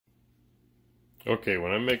Okay,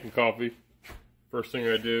 when I'm making coffee, first thing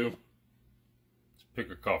I do is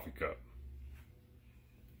pick a coffee cup.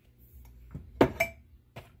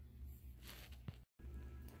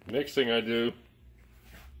 Next thing I do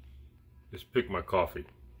is pick my coffee.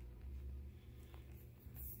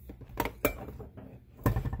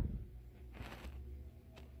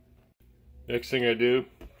 Next thing I do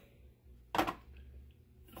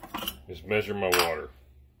is measure my water.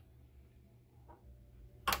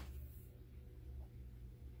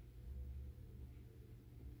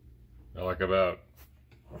 I like about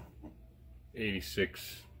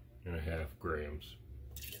 86.5 grams.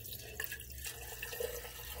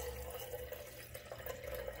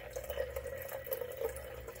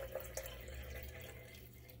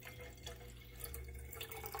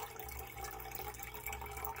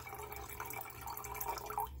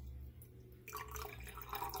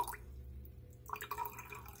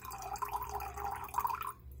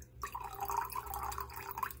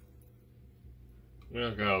 Well,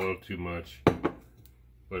 I got a little too much,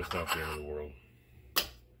 but it's not the end of the world.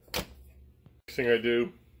 Next thing I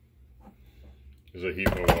do is I heat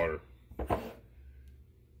my water.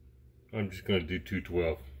 I'm just going to do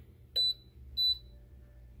 212.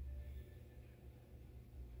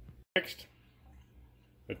 Next,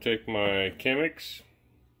 I take my Chemex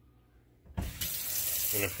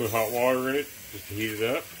and I put hot water in it just to heat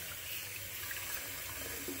it up.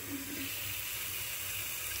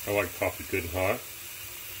 I like coffee good and hot.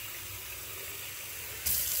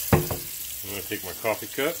 I'm going to take my coffee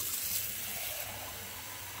cup,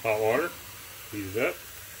 hot water, heat it up.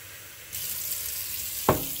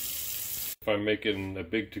 If I'm making a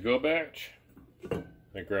big to-go batch,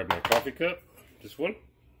 I grab my coffee cup, this one,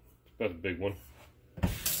 it's about a big one,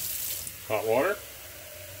 hot water,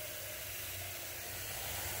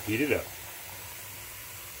 heat it up.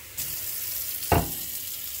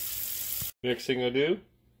 Next thing I do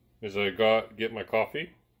is I get my coffee,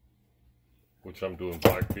 which I'm doing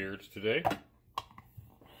Blackbeards today.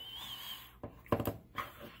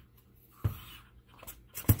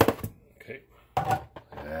 Okay, like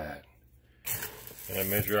that. And I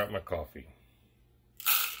measure out my coffee.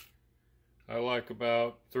 I like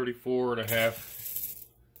about 34.5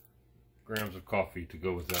 grams of coffee to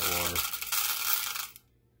go with that water.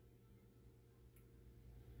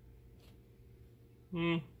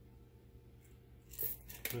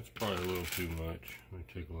 That's probably a little too much. Let me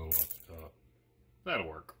take a little off the top. That'll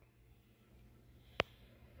work.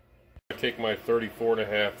 I take my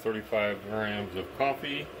 34.5, 35 grams of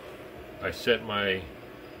coffee. I set my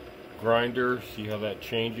grinder, see how that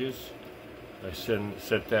changes. I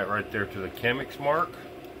set that right there to the Chemex mark.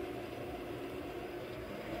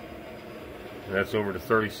 And that's over to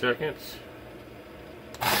 30 seconds.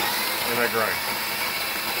 And I grind.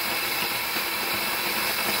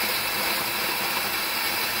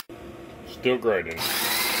 Still grinding.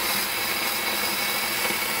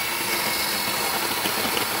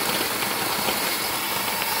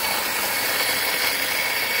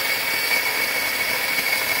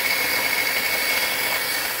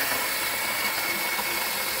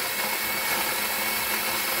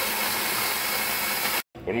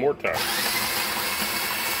 One more time.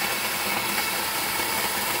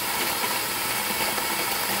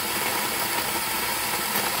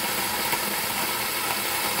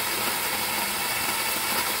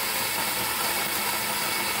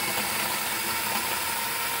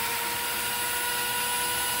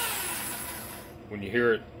 When you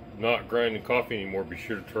hear it not grinding coffee anymore, be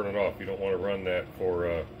sure to turn it off. You don't want to run that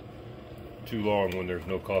for too long when there's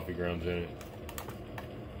no coffee grounds in it.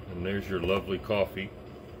 And there's your lovely coffee,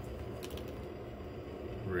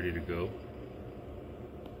 ready to go.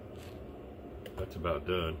 That's about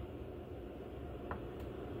done.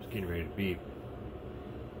 It's getting ready to beep.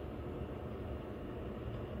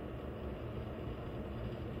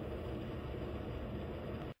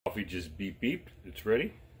 Coffee just beeped. It's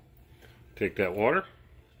ready. Take that water,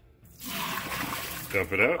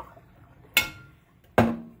 dump it out,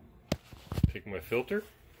 take my filter.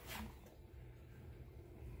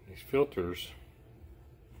 These filters,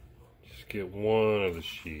 just get one of the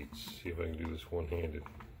sheets. See if I can do this one-handed.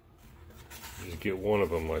 Just get one of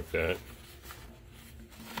them like that.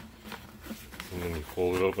 And then you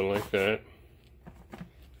fold it open like that.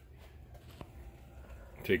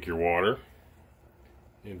 Take your water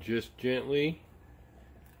and just gently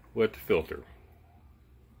wet the filter.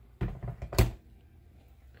 Then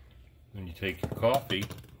you take your coffee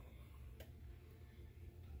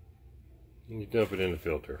and you dump it in the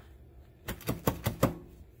filter.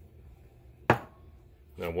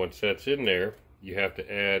 Now once that's in there, you have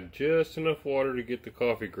to add just enough water to get the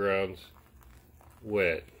coffee grounds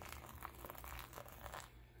wet.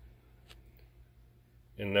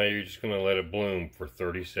 And now you're just going to let it bloom for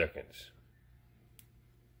 30 seconds.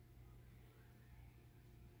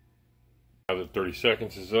 Now that 30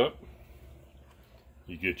 seconds is up,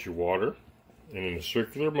 you get your water, and in a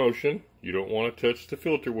circular motion, you don't want to touch the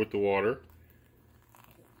filter with the water.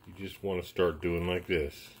 You just want to start doing like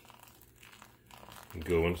this and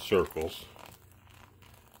go in circles.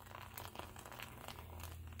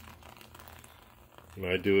 And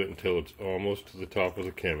I do it until it's almost to the top of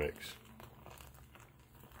the Chemex.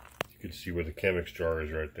 You can see where the Chemex jar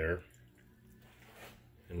is right there.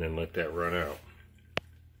 And then let that run out.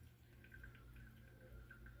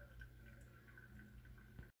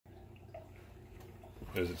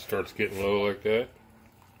 As it starts getting low like that,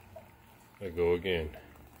 I go again.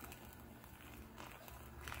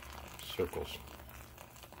 Circles.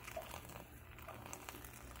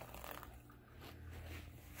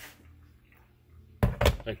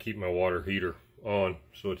 I keep my water heater on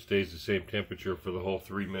so it stays the same temperature for the whole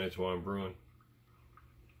 3 minutes while I'm brewing.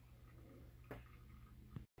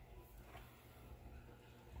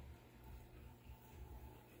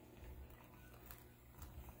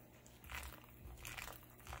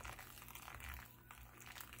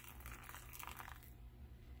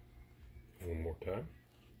 One more time.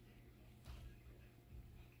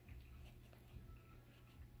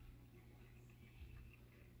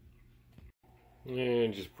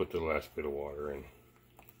 And just put the last bit of water in.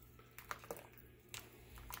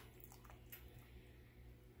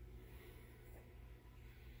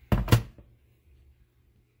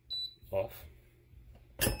 Off.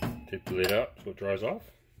 Take the lid out so it dries off.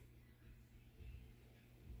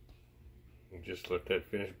 And just let that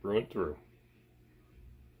finish brewing through.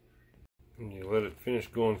 When you let it finish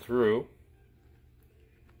going through,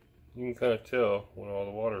 you can kind of tell when all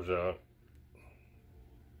the water's out.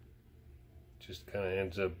 It just kind of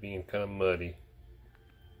ends up being kind of muddy.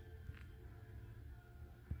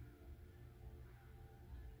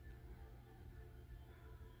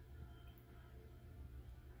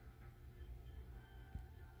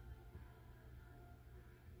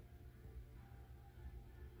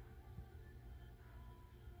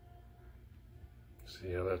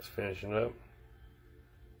 See how that's finishing up?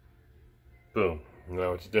 Boom.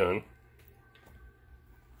 Now it's done.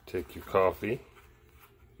 Take your coffee.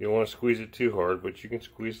 You don't want to squeeze it too hard, but you can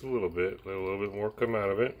squeeze a little bit. Let a little bit more come out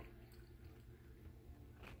of it.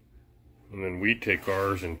 And then we take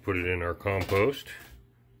ours and put it in our compost.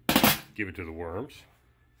 Give it to the worms.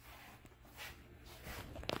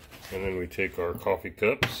 And then we take our coffee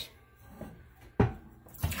cups.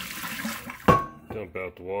 Dump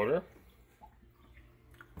out the water.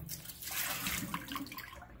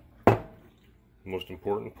 Most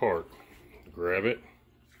important part, grab it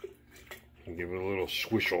and give it a little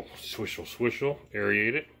swishel, swishel, swishel,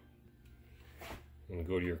 aerate it, and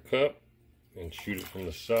go to your cup and shoot it from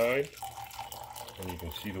the side, and you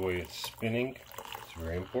can see the way it's spinning. It's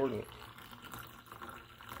very important.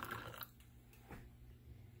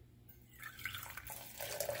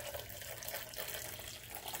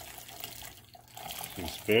 See the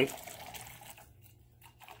spin?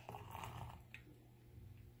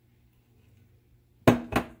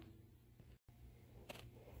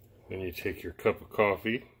 Then you take your cup of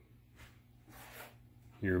coffee.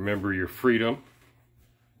 You remember your freedom.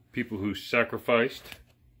 People who sacrificed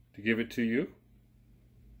to give it to you.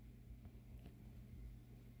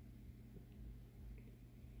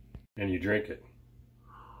 And you drink it.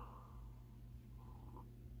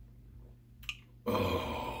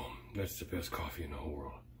 Oh, that's the best coffee in the whole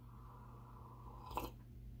world.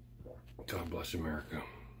 God bless America.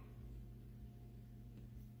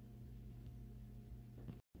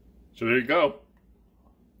 So there you go.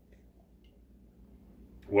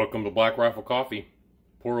 Welcome to Black Rifle Coffee.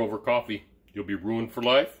 Pour over coffee. You'll be ruined for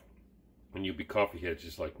life, and you'll be coffee heads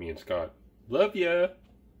just like me and Scott. Love ya!